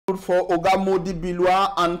for Ogamodi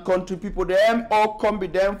Bilwa and country people them all come be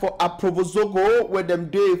them for a provozogo where them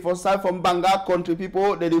day for side from Banga country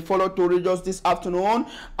people they follow Tori just this afternoon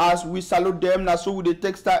as we salute them. Now so with the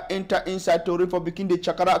texter enter inside Tori for begin the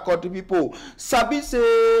Chakara country people. Sabi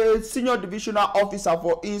say senior divisional officer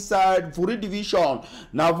for inside Vuri division.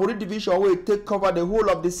 Now Vuri division will take cover the whole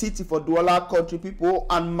of the city for Douala country people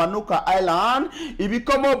and Manuka Island. If you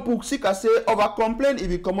come up book sick I say over complain if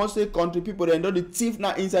you come out say country people they know the thief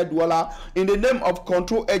now inside Douala in the name of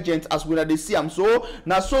control agents as we they see them. So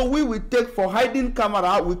now so we will take for hiding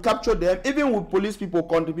camera, we capture them even with police people,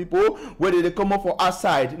 country people where they come up for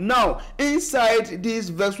outside. Now inside this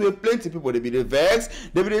verse where plenty people they be the vex,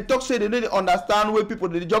 they be the talk say they need to understand where people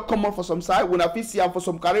they just come up for some side when I feel see them for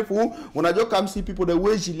some careful when I just come see people they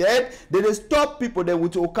wear gilet, they stop people them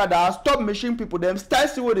with Okada, stop machine people them start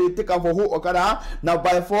see where they take them for whole Okada. Now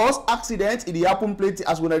by force accident it happen plenty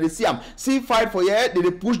as when I see them see fight for here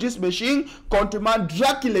they push this machine countryman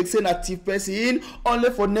drag like say na thief person only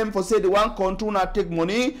for them for say the one control na take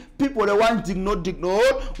money people the one digno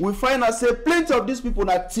we find out say plenty of these people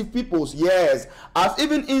na thief peoples. Yes, as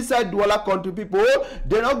even inside Douala country people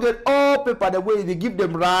they not get all paper the way they give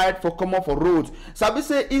them right for come up for roads. So we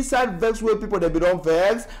say inside vex where people they be don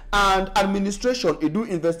vex and administration it do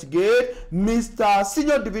investigate. Mr.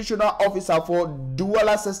 Senior Divisional Officer for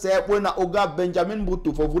Douala SSF when na Oga Benjamin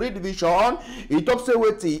Butu for Vuri division he talk say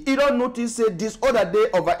wetin he don't notice say this other day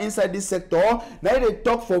over inside this sector now they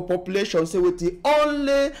talk for population say wetin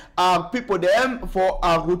only people them for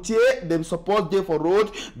routier them support dey for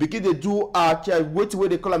road because they do wetin wey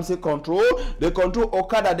they call them say control they control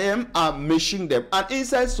Okada them and machine them and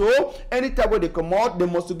inside so anytime where they come out they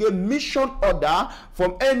must get mission order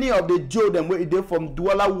from any of the jail them where they from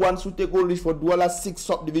Douala 1 so take go reach for Douala 6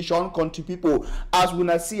 subdivision country people as we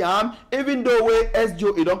not see them even though where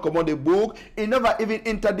SJO it don't come on the book it never even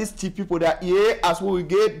enter these thief people that here as we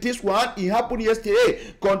get this one it happened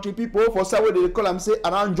yesterday country people for side where they call them say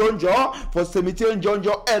around Jonjo for cemetery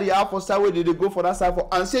Jonjo area for side where they go for that side for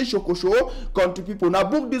Anse Shokosho country people now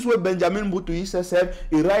book this way Benjamin Butu himself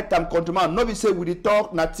a right time countryman no be say we dey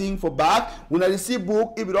talk nothing for back when I see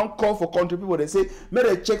book if you don't call for country people they say make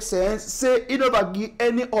they check sense say it never give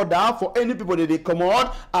any order for any people that they come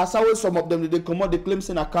out as always some of them they come out they claim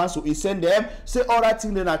say na council he send them say all that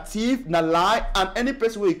thing they na thief na lie and any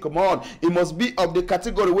person where he come on it must be of the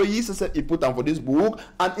category where he said he put them for this book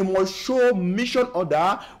and it must show mission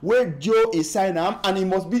order where Joe is sign them and it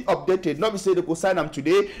must be updated not be say they go sign them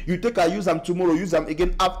today you take a use them tomorrow use them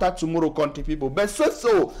again after tomorrow country people but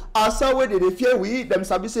so as where they fear we them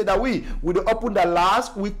sabi say that we will open the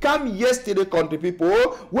last we come yesterday country people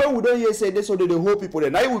where we don't hear say this so they whole people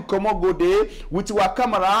then now we come out go there with our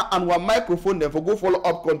camera and our microphone then for go follow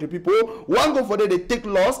up country people one go for there they take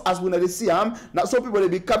loss as when they see them now some people they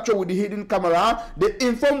be captured with the hidden camera they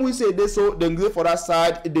inform we say this so then go for that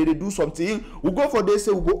side they do something we go for this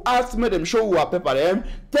say we go ask me them show we our paper them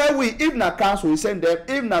tell we if na council we send them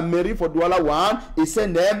if na Mary for Douala 1 he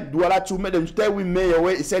send them Douala 2 make them tell we mayor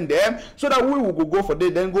way he send them so that we will go for there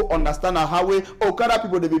then go understand how we Okada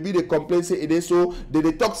people they be the complaint say it is so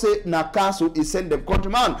they talk say na council he send them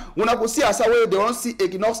countryman when I go see as way they don't see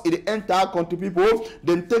Equinoxe in the entire country people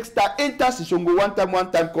then take start enter Sishongo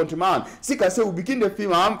one time countryman see can say we begin the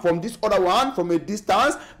film from this other one from a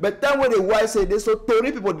distance but time when the wise say this so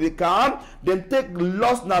Tori people they come then take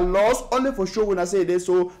loss na loss only for sure when I say this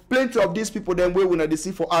so plenty of these people then way when they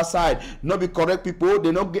see for outside not be correct people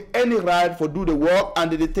they not get any right for do the work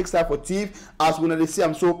and they take start for thief as when they see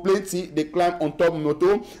them so plenty they climb on top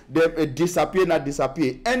motor they disappear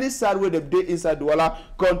any side where they dey inside Douala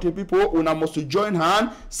country people una must to join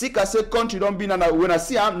hand see can say country don't be na when I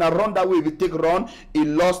see am na run that way if you take run it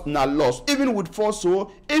lost na loss even with force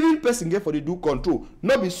so even person get for the do control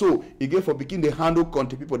not be so he get for begin the handle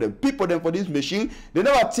country people them for this machine they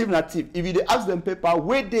never thief na thief if you dey ask them paper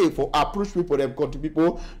where they for approach people them country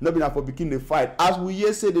people not be na for begin the fight as we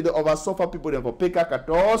hear say they over suffer people them for Peka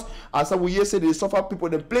 14 as we hear say they suffer people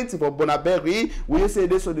them plenty for Bonaberry we hear say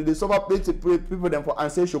they so they suffer plenty people them for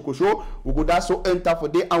Anse Shokosho we go that so enter for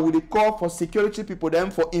day and we dey call for security people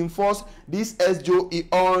them for enforce this SJO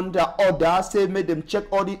on the order say make them check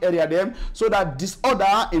all the area them so that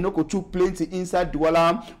disorder e no go too plenty inside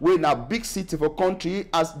Douala wey na big city for country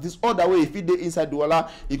as disorder wey if e dey inside Douala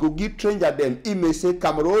e go give stranger them e may say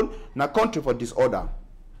Cameroon na country for disorder.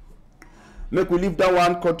 Make we leave that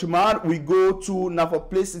one, countryman. We go to now for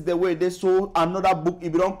places the way they sold another book.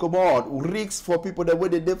 If you don't come out, risks for people the way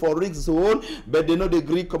they did for risks zone, but they know the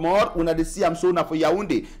Greek come out. When they see I'm so now for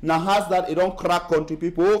Yaoundé. Now has that it don't crack country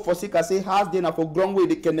people. For sick I say has they now for ground way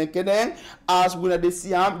they can as when they see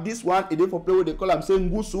this one it for play where they call them say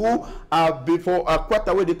Ngusu before a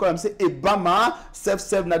quarter way they call them say Ebama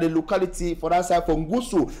self na the locality for that side for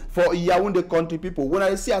Ngusu for Yaoundé country people. When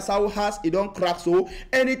I see as how has it don't crack so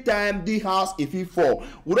anytime the house if he fall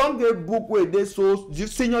we don't get book where they so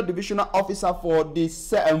senior divisional officer for the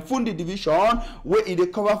Fundi division where it they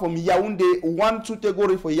cover from Yaoundé 1-2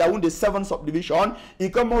 category for Yaoundé 7 subdivision. He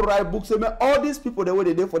come out write books say all these people the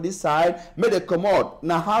way they for this side may they come out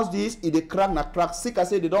now house this it they crack na crack sick I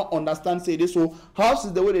say they don't understand say this so house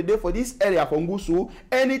is the way they do for this area for Ngusu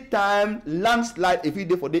anytime landslide if it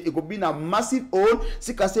dey for there it could be a massive hole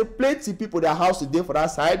sick I say plenty people their house is there for that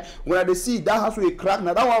side when they see that house will crack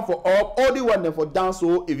now that one for up all the one them for down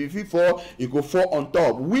so if it fall it go fall on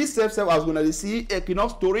top we self as when they see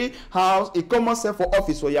Equinoxe story house a common self for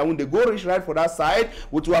office for Yaoundé go reach right for that side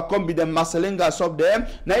which will come be them Maselenga shop them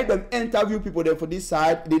now if them interview people there for this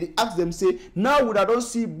side they ask them say now would I don't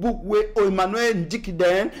see book where Emmanuel Njiki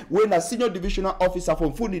then when a senior divisional officer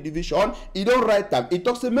from Fundi division he don't write them he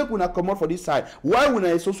talks say make when I come out for this side why when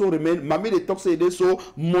I also remain mommy they talk say they so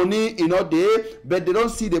money you know they but they don't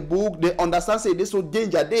see the book they understand say they so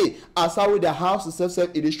danger day as how the house itself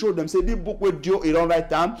it they show them say this book where Joe it don't write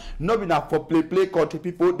them not be enough for play country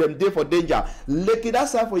people them day for danger like that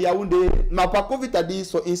side for Yaoundé mapa COVID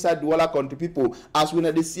this so inside the Douala country people as when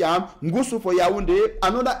they see Ngusu for Yaoundé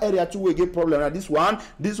another area too we get problem now this one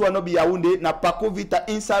not be Yaoundé na Pakovita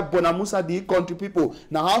inside Bonamusa the country people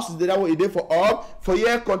now house is there where they for up for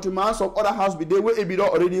year countryman some other house be there where it be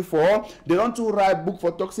already for they don't to write book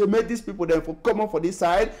for talk say make these people then for come up for this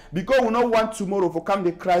side because we don't want tomorrow for come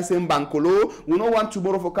the crisis in Bankolo we don't want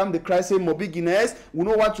tomorrow for come the crisis in Mobi Guinness we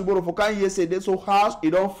don't want tomorrow for come yesterday so house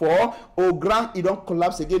it don't fall or ground it don't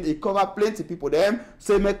collapse again it cover plenty people them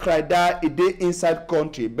say make cry die it dey inside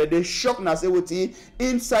country but they shock na say wetin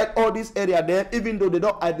inside all this area them even though they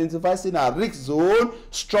don't identify say na risk zone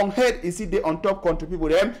strong head is it dey on top country people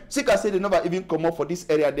them sick I say they never even come up for this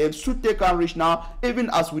area them should take and reach now even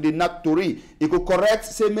as we dey knack tori e go correct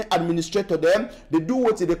say me administrator them they do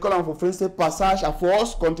what they call am for French say passage à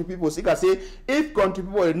force country people sick I say if country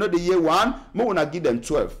people they know the year 1 me wanna give them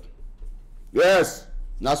 12 yes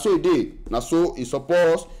na so e dey na so e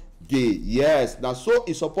suppose dey yes na so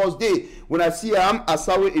e suppose dey when I see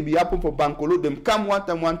asawe e be happen for Bankolo them come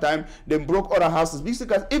one time them broke other houses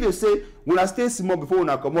because if they say when I stay small before when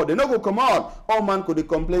I come out they no go come out all man could they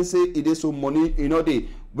complain say it is so money you know they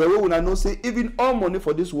but when I know say even all money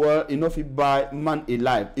for this world enough it buy man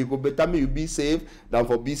alive it go better me you be safe than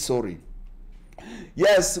for be sorry.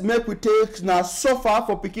 Yes, make we take now so far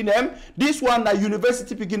for picking them. This one na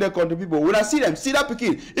university picking the country people. When I see them, see that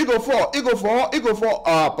picking, it go for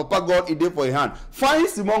Papa God it dey for your hand. Find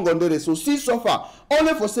Simon Gondore so see so far.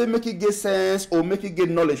 Only for say make it get sense or make it get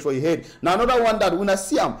knowledge for your head. Now another one that when I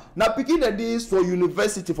see them, now picking the this for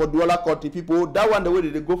university for Douala country people. That one the way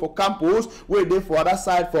they go for campus, where they for other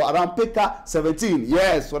side for around Peka 17.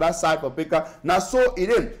 Yes, for that side for Peka. Now so it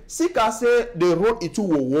is. See can say the road it to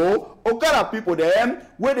wo. Okada people them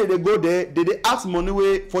where they go there they ask money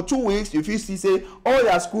way for 2 weeks if you see say all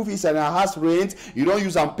your school fees and your house rent you don't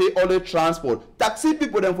use and pay all the transport taxi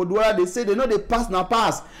people them for Douala they say they know they pass na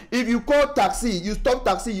pass if you call taxi you stop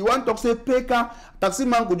taxi you want to say Peka taxi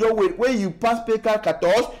man go just wait when you pass Peka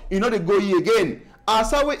 14 you know they go here again.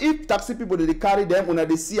 As if taxi people they carry them when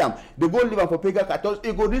they see them, they go live for Peka 14.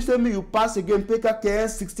 It go this me you pass again Peka 10,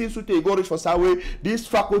 16 so you go reach for Sawe. This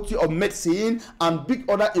faculty of medicine and big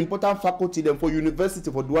other important faculty them for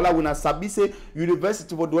university for Douala. When I sabi say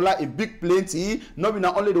university for Douala a big plenty. Not be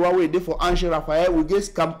only the one way there for Ange Raphael. We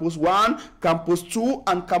get campus 1, campus 2,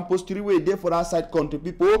 and campus 3 way there for that side country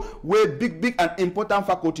people. Where big and important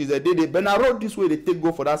faculties they been a road this way they take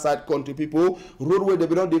go for that side country people. Road where they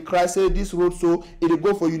be they cry say this road so. It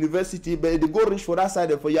go for university, but it go reach for that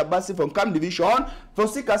side for Yabasi from Camp Division. For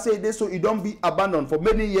Sika say this so it don't be abandoned for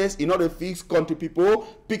many years in order to fix country people.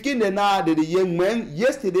 Picking the now the young men.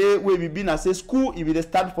 Yesterday where we been at say school, if we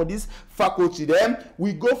start for this faculty them,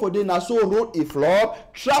 we go for the Nassau road a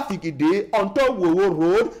flop, traffic a day on top Wowo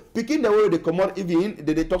road. Picking the way they come out even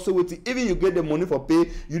they talk so with even you get the money for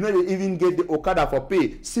pay, you know they even get the Okada for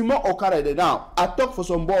pay. Simon Okada they now. I talk for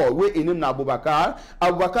some boy where in him na Abubakar.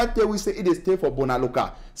 Abubakar tell we say it is stay for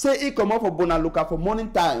Bonaluka. Say he come out for Bonaluka for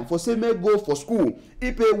morning time for say may go for school.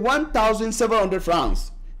 He pay 1,700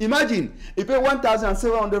 francs. Imagine, he pay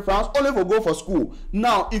 1,700 francs only for go for school.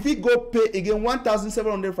 Now, if he go pay again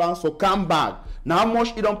 1,700 francs for come back, now how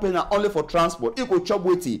much he don't pay now only for transport? He go chop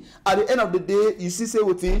waiting. At the end of the day, you see say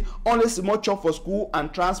waiting, only small chop for school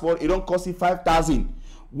and transport, it don't cost you 5,000.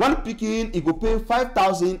 One pikin, he go pay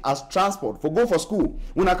 5,000 as transport for go for school.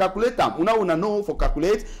 When I calculate them, una know for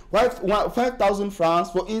calculate 5,000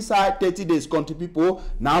 francs for inside 30 days country people.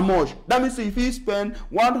 Now much. That means if he spend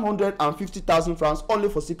 150,000 francs only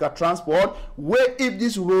for Sika transport, where if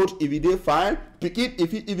this road if it dey fine, pikin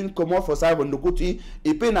if he even come out for side on Nokoti,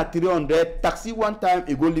 he pay na 300 taxi one time,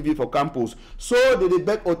 he go leave it for campus. So they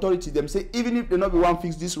beg authority them say even if they not be one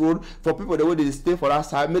fix this road for people the way they stay for that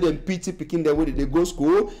side, make them pity pikin the way they go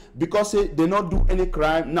school. Because say they not do any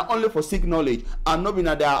crime, not only for seek knowledge and not be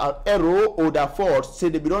na their error or their fault. Say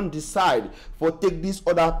they be don't decide for take this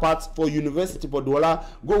other parts for university for dollar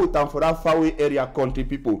go with them for that faraway area country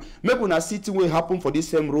people. Make una see thing wey happen for this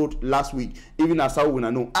same road last week. Even as how we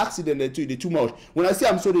know accident they too much. When I say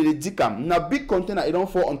I'm sorry they dig am na big container it don't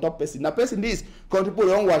fall on top person. Na person this country people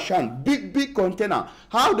don't wash hand big container.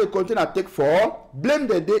 How the container take fall? Blame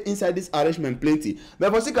the day inside this arrangement plenty.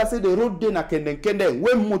 But for Sika say the road day na kenden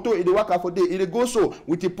when motor it dey waka for day, it go so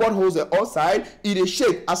with the potholes outside, it dey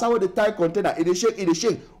shake. As how the tie container, it dey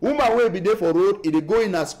shake. Woman wey be there for road, it dey go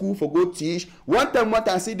in a school for go teach. One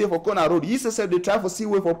time see there for corner road. He say they try for see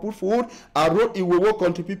way for put food. A road it will work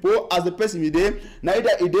country people as the person be there. Now either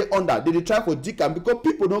it dey under, they try for dick am because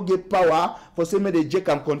people don't get power for say make they jack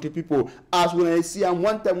am country people. As when I see am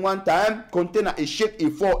one time container is shake,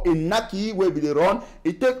 it fall in naki where be the run.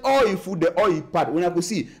 It take all your food, the all your part. When I go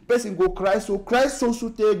see person go cry so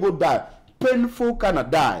they go die. Painful cannot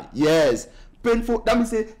die. Yes, painful. That means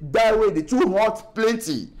say die way the too hot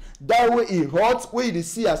plenty. That way it hot where you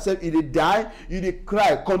see yourself it die, you dey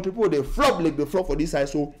cry. Country people they flop like the flop for this side.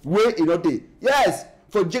 So where it not dey. Yes.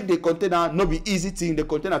 For check the container, no be easy thing. The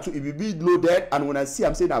container too, it will be loaded. And when I see,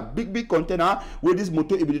 I'm saying a big container where this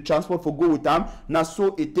motor it will be transport for go with them. Now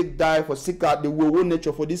so it take die for Sika the whole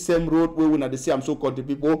nature for this same road where when I see I'm so country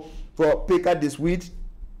people for Peka this week.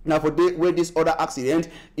 Now for the where this other accident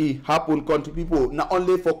it happened country people not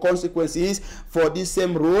only for consequences for this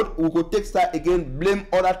same road we go take start again blame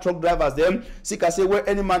other truck drivers them Sika say where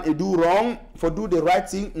any man do wrong for do the right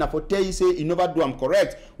thing now for tell you say you never do them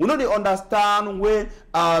correct. We know they understand where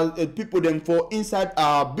people them for inside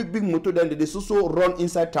big motor then they also run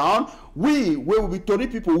inside town. We where we be Tory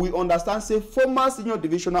people we understand say former senior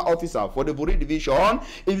divisional officer for the Bori division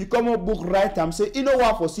if you come up book right time say you know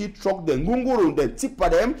what for see truck them gunguru them tipper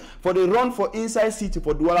them for the run for inside city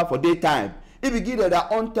for Douala for daytime. If you give them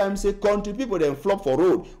that on time say country people then flop for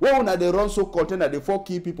road. When they run so content that the 4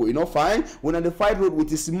 key people you know fine. When they fight road with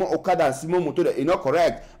the small Okada and small motor that you know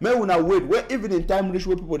correct. May when I wait where even in time reach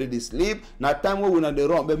where people they sleep. Now time when they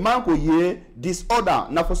run. But man go hear disorder.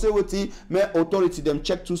 Now for say what may authority them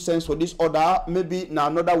check 2 cents for this order. Maybe now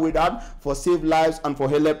another way that for save lives and for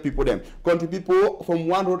help people them. Country people from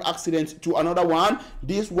one road accident to another one.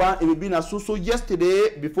 This one it will be na so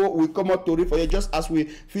yesterday before we come out Tory for you just as we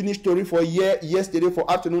finish Tory for year yesterday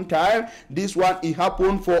for afternoon time. This one it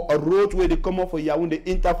happened for a road where they come up for Yaoundé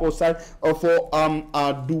enter for side for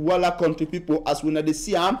Douala country people as when they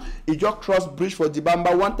see him it just cross bridge for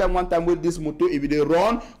Dibamba one time with this motor if they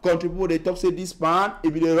run country people they talk say this man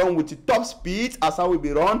if they run with the top speed as how we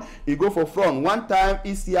be run he go for front one time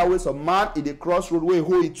he see away some man in the cross road where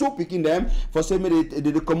who he two picking them for say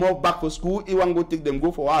they come up back for school he want go take them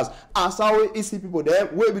go for us as how he see people there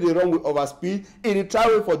where be they run with overspeed in the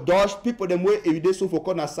travel for dodge people them way if they so for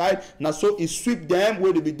corner side now so he sweep them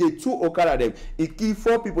where they be there 2 Okada them he kill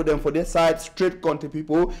 4 people them for their side straight country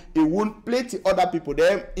people he won't plenty other people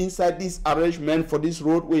them inside this arrangement for this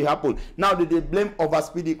road where it happen. Now they blame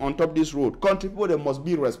overspeeding on top this road. Country people they must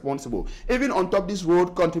be responsible even on top this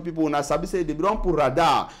road. Country people now sabi say they don't put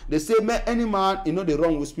radar. They say man any man you know they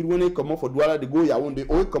wrong with speed when they come up for Douala they go Yaoundé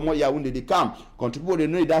or come out Yaoundé they come. Country people they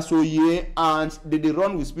know that's so yeah and they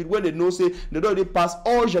run with speed when they know say they don't they pass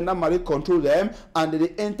all gendarmerie control them and they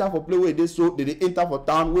enter for play where they so they enter for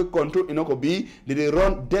town where control you know could be they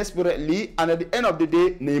run desperately and at the end of the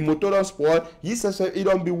day the motor don't spoil he says he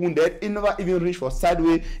don't be wounded he never even reach for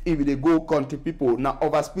sideway if they go country people now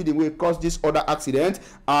overspeeding will cause this other accident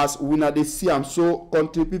as we now they see am so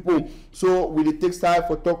country people so we dey take time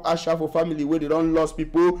for talk asha for family where they don't lost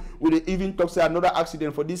people we dey even talk say another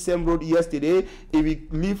accident for this same road yesterday if we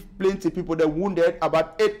leave plenty people that wounded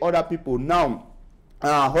about 8 other people now.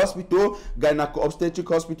 hospital, gynecological obstetric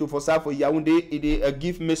hospital for side for Yaoundé. It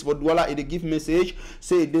give message for Douala. It give message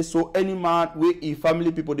say this, so any man with a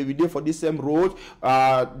family people they be there for this same road.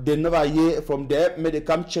 They never hear from them. May they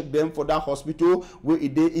come check them for that hospital where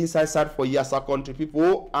it dey inside side for Yasa country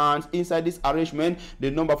people. And inside this arrangement,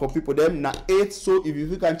 the number for people them na 8. So if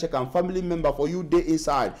you can check and family member for you they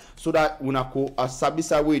inside, so that una go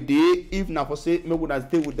sabisa way dey. If na for say me gonna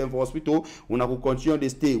stay with them for hospital, una go continue the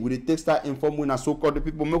stay with the textile inform una so called the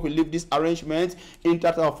people make we leave this arrangement in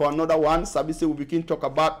total for another one. Sabi say we begin talk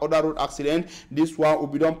about other road accident. This one will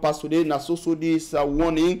be done past today. Now so this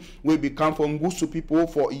warning will become from Ngusu people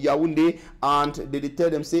for Yaoundé, and they tell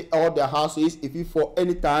them say all their houses if you for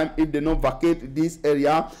any time if they not vacate this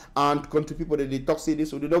area, and country people they talk say this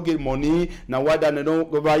so they don't get money. Now why they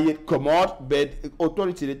don't go buy it come out, but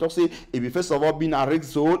authority they talk say if you first of all be in a red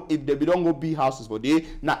zone, if they don't go be houses for day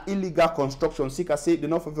now illegal construction. Seek I say they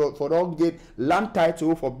not for don't get land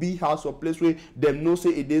title for big house or place where them know say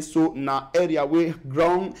it is so na area where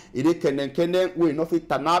ground it is kenden where enough it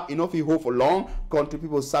turn up enough it hold for long. Country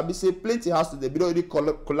people sabi say plenty houses they be already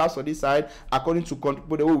collapse on this side according to country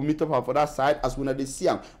people they will meet up for that side as when they see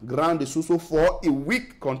them ground is also for a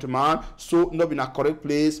weak countryman, so not be a correct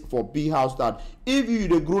place for big house. That if you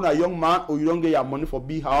the grown a young man or you don't get your money for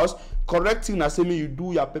big house, correct thing I say me you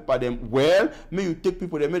do your paper them well, may you take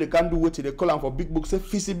people them may they can do what they call them for big books say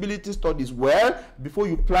feasibility studies well before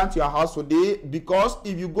you plant your house today, because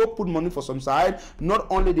if you go put money for some side, not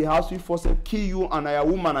only the house will force kill you and your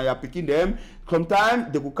woman and your picking them,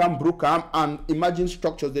 sometimes they could come broke and imagine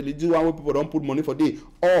structures they do one where people don't put money for day,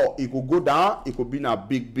 or it could go down, it could be a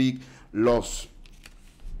big loss.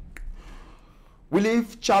 We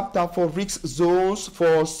leave chapter for risk zones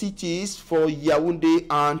for cities for Yaoundé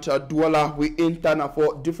and Douala. We enter now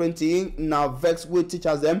for different things. Now vex we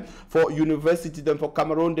teachers them for university them for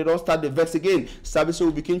Cameroon. They don't start the vex again. Service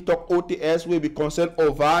we begin talk OTS we be concerned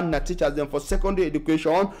over. Now teachers them for secondary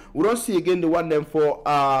education. We don't see again the one them for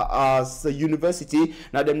university.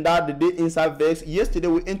 Now them that the day inside vex. Yesterday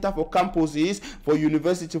we enter for campuses for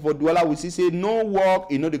university for Douala. We see say no work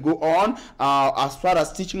they go on as far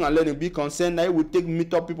as teaching and learning be concerned. Now we take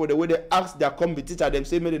meet up people the way they ask their competitor them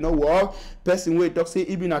say may they not work person where talk say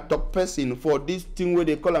even a top person for this thing where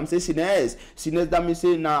they call them say sines that means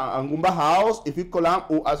say na Angumba house if you call them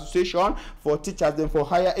or association for teachers them for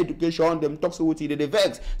higher education them talk so what they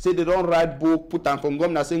vex say they don't write book put them from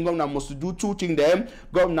governor saying governor must do two things them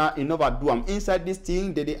governor in never do them inside this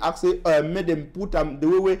thing they ask say made them put them the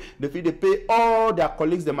way they feel they pay all their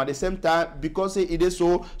colleagues them at the same time because say it is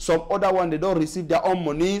so some other one they don't receive their own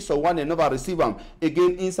money so one they never receive them.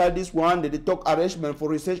 Again inside this one they talk arrangement for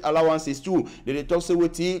research allowances too. They talk say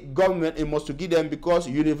what government it must to give them because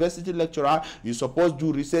university lecturer you supposed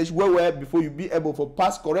do research where before you be able for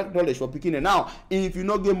pass correct knowledge for picking it. Now if you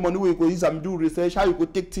not get money where you could use and do research, how you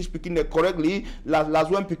could take teach picking it correctly. Last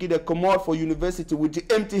one picking they come out for university with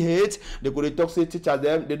the empty head. They could talk say teachers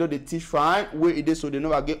them they don't they teach fine where it is so they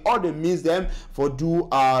never get all the means them for do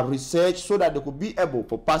research so that they could be able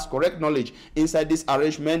for pass correct knowledge. Inside this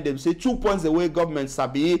arrangement they say 2 points away government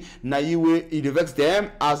sabi na you it vex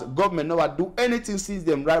them as government never do anything since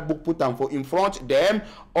them write book put them for in front them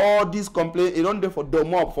all these complaints it don't there for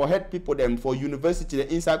dome up for head people them for university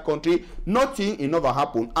the inside country nothing it never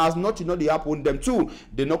happen as nothing not they happen them too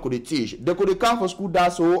they not could teach they could come for school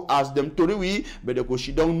that so as them tori we but they could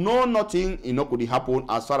she don't know nothing it not could happen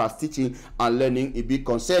as far as teaching and learning it be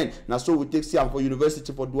concerned. Now so we take see for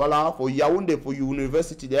university for Douala for Yaoundé for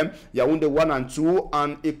university them Yaoundé 1 and 2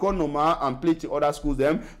 and Equinoxe and plenty other schools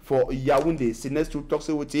them for Yaoundé. See next to talk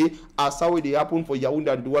say what as how it happen for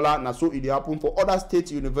Yaoundé and Douala now so it happen for other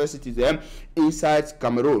state universities them inside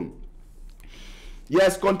Cameroon.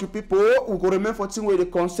 Yes, country people, we go remain for thing where they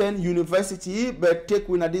concern university, but take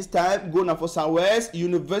when at this time go now for Southwest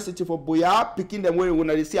University for Boya, picking them where when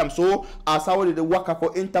they see them so as how they work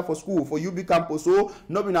for enter for school for UB campus so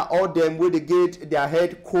not be all them where they get their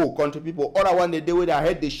head cool country people. Other one they do with their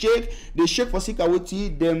head they shake for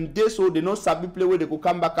sikawati them they so they not sabi play where they go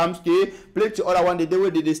come back come stay plenty other one they do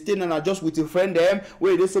where they stay and adjust with a friend them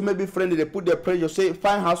where they so maybe friend they put their pressure say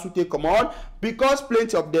find house to take come on because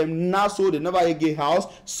plenty of them now so they never get house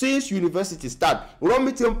since university start. We don't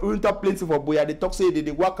meet them plenty for Boya. They talk say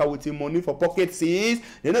they work out with money for pocket since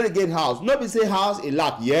they know they get house. Not be say house a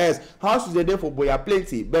lot. Yes, house is there for Boya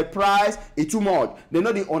plenty, but price is too much. They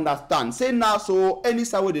know they understand. Say now so any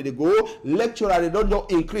side where they go, lecturer they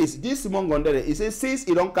don't increase. This Simon Gondere, he says since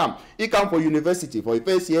he don't come, he come for university for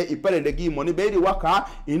first year. He parent they give money, but they work out.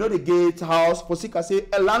 You know they get house. For sika say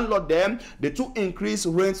a landlord them they to increase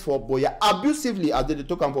rents for Boya abusively as they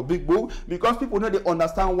talk for big book because people know not they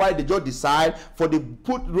understand why they just decide for the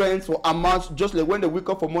put rents for amounts just like when they wake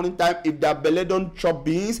up for morning time. If their belly don't chop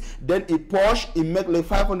beans, then it push, it make like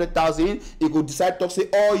 500,000. It could decide to say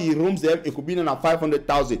all he rooms them, it could be in a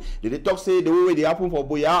 500,000. They talk say the way they happen for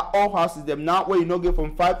Boya, all houses them now where you not get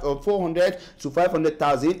from 400 to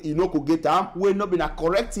 500,000, you know could get them. We're not been a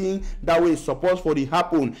correcting that way supposed for the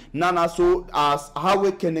happen. Nana so as how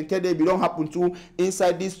we can they don't happen to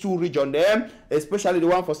inside these two region them, especially the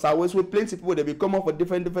one for Southwest, where plenty people they become up for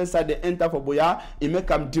different side they enter for Boya, it make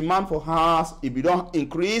them demand for house, if you don't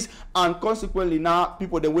increase, and consequently now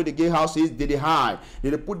people the way they get houses they high,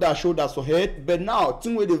 they put their shoulders to head. But now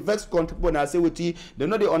thing where the vex country people and I say with you, they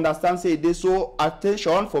know they understand say they so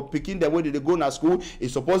attention for picking the way they go to school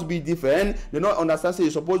is supposed to be different. They don't understand say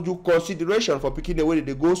you supposed to do consideration for picking the way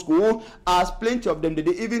they go school. As plenty of them they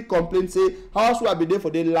even complain say house will be there for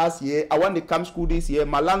the last year, I want to come school this year,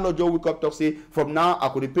 my landlord just wake up talk say from now I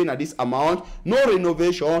could pay at this amount, no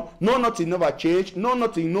renovation, no nothing never change, no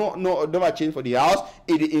nothing no never change for the house,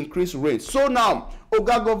 it increase rate. So now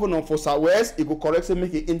Oga governor for Southwest, he could correct say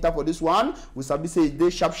make it enter for this one. We sabi say they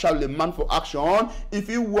sharp the man for action. If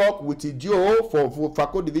you work with the DO for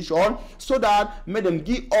Faco division, so that make them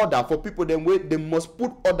give order for people them way they must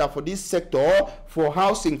put order for this sector for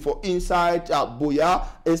housing for inside Boya,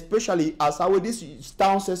 especially as how this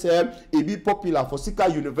town says it be popular for Sika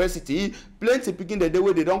University. Plenty picking the day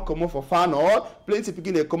where they don't come up for far north, plenty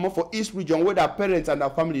picking they come up for East region where their parents and their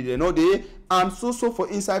family they know they, and so for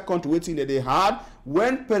inside country waiting that they had.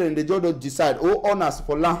 When parents they just don't decide owners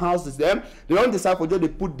for land houses them, they don't decide for just they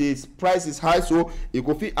put these prices high, so it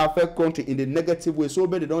could fit affect country in the negative way. So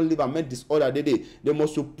but they don't live and make this order they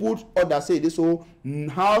must to put order say this whole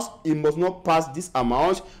house it must not pass this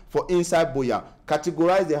amount for inside Boya.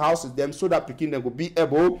 Categorize the houses them so that picking them will be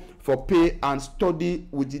able for pay and study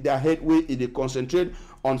with their headway if they concentrate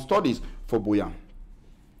on studies for Boya.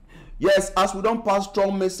 Yes, as we don't pass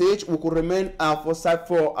strong message, we could remain for side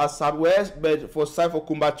for Southwest, but for side for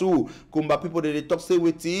Kumba too. Kumba people they talk say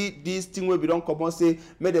with this thing where we don't come out say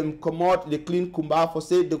make them come out they clean Kumba for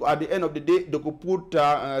say they, at the end of the day they could put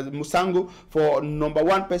Musango for number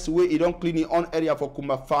one person where you don't clean it on area for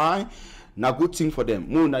Kumba fine. Now good thing for them.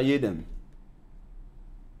 No, na hear them.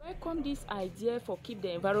 Welcome this idea for keep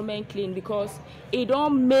the environment clean because it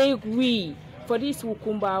don't make we for this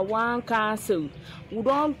Wukumba one council. We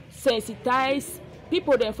don't sensitize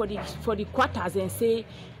people then for the quarters and say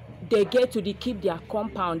they get to keep their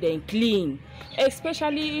compound and clean,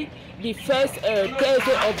 especially the first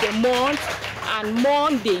Thursday of the month and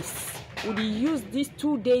Mondays. We use these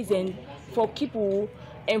 2 days and for people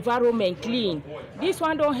environment clean. This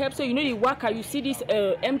one don't help. So you know the worker, you see these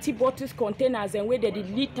empty bottles containers and where they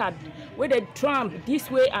littered, where they tramp this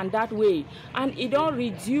way and that way, and it don't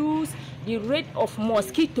reduce the rate of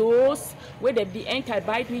mosquitoes where they be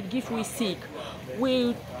antibiotic with give we sick.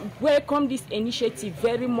 We welcome this initiative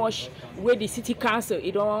very much where the city council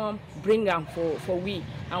it don't bring them for we,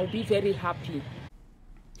 and we'll be very happy.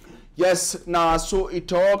 Yes, now so it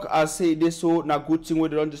talk I say this so na good thing we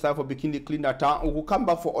don't decide for making the clean that time. We will come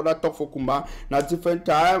back for other talk for Kumba. Now different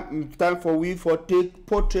time for we for take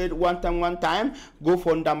portrait one time. Go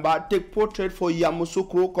for Ndamba, take portrait for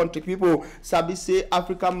Yamoussoukro country people. Sabi say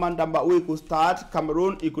African man Ndamba we could start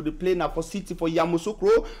Cameroon. It could play now for city for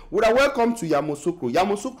Yamoussoukro. We are welcome to Yamoussoukro.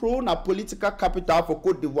 Yamoussoukro na political capital for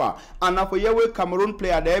Côte d'Ivoire. And now for here Cameroon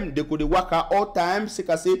player them they could work all time. Say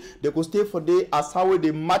they could stay for day as how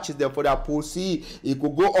they match them for their policy. It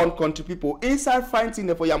could go on country people inside fighting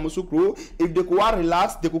them for Yamoussoukro. If they could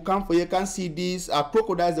relax, they could come for you can see these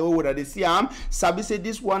crocodiles the way they see them. Sabi say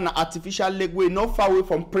this one artificial leg way not far away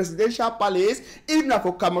from presidential palace. Even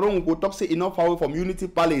for Cameroon we go talk say enough far away from Unity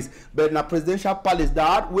Palace, but na presidential palace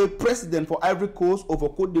that way president for Ivory Coast over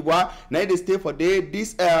Côte d'Ivoire. Now they stay for day.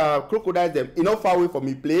 This crocodiles them enough far away from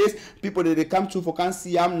the place. People that they come to for can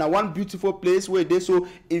see them. Now one beautiful place where they so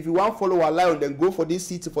if you want follow a lion then go for this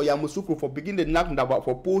city for Yamoussoukro for begin the knock about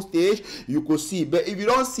for post stage you could see. But if you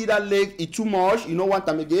don't see that lake it's too much, you know one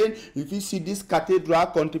time again if you see this cathedral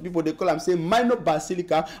country people they call them say minor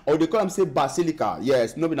basilica or they call them say basilica.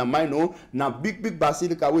 Yes, no be na minor now big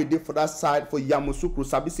basilica we did for that side for Yamoussoukro.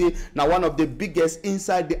 Sabi say now one of the biggest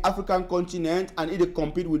inside the African continent and it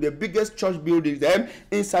compete with the biggest church buildings them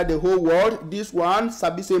inside the whole world. This one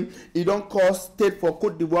Sabi say it don't cost state for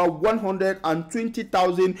Côte d'Ivoire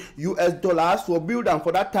 $120,000 US for build and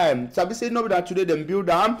for that time time. Sabi say no be that today them build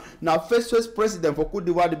them. Now first president for Cote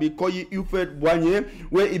d'Ivoire they be call you Ufed Boigny,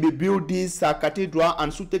 where he be build this cathedral,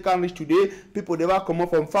 and so take and reach today. People never come up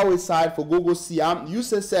from far away side for go see him. You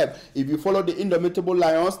say if you follow the Indomitable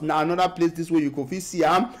Lions, now another place this way you could see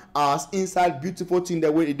him as inside beautiful thing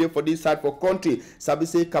the way it did for this side for country. Sabi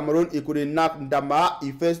say Cameroon it could knock Ndamba,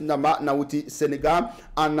 he first Ndamba now with Senegal,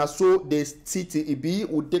 and so the city EB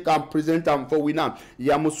would take and present them for winner.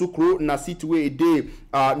 Yamoussoukro na city where it dey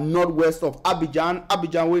northwest of Abidjan.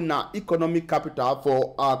 Abidjan we na economic capital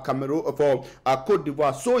for Cameroon for Cote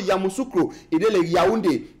d'Ivoire. So Yamoussoukro it dey like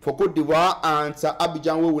Yaoundé for Cote d'Ivoire, and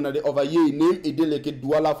Abidjan we na the over here name it dey like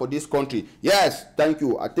Douala for this country. Yes, thank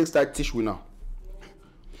you. I take start teach winner.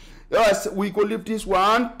 Yes, we could leave this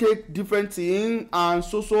one, take different thing, and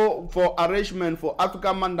so for arrangement for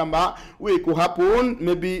African Mandamba, where it could happen.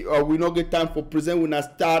 Maybe we not get time for present when I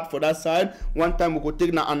start for that side. One time we could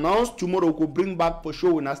take na announce. Tomorrow we could bring back for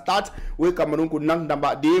sure when I start. Where Cameroon could knock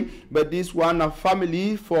Ndamba day. But this one a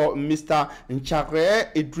family for Mr.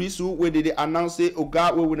 Nchare Idrisu, where they announce say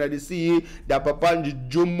Oga where when I see that Papa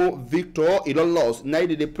Jomo Victor it all lost. Now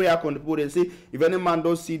they prayer on the people and say if any man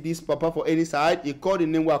don't see this Papa for any side, he call the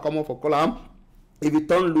name will come for column. If you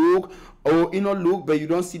don't look or you not look but you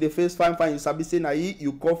don't see the face, fine you sabi say na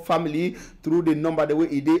you call family through the number the way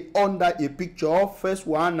it is under a picture. First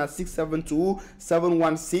one na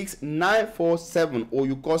 672-716-947, or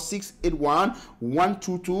you call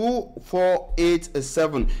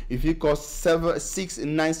 681-122-487. if you call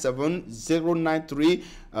 697-093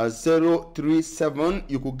 037,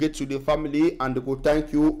 you could get to the family and they could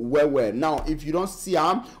thank you well. Now if you don't see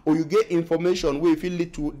them or you get information where if you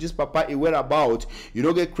lead to this Papa aware about, you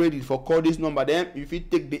don't get credit for call this number. Then if you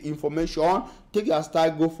take the information, take your style,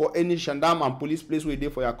 go for any gendarme and police place where they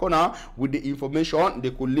for your corner with the information,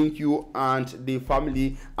 they could link you and the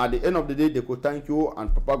family. At the end of the day, they could thank you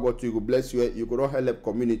and Papa God to you could bless you. You could all help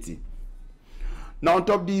community. Now on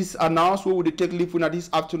top of this announce we will take leave at this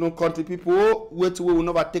afternoon, country people. Wait we will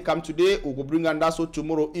never take them today. We will bring and that's so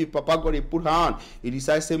tomorrow if Papa God he put hand. He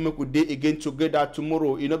decides to make a day again together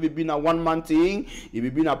tomorrow. It not be been a one man thing. It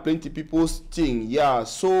be been a plenty people's thing. Yeah.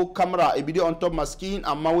 So camera it be there on top of my skin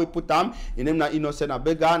and my way put them. In them na innocent a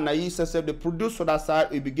beggar. Na he says the produce for that side.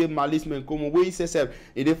 It begin malice men come way. He says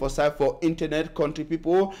it is for side for internet country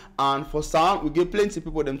people, and for sound we get plenty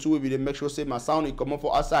people them too. We will make sure say my sound it come up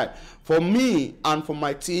for our side. For me and for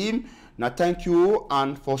my team, now thank you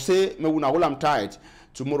and for say me una hold am tight.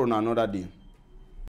 Tomorrow na another day.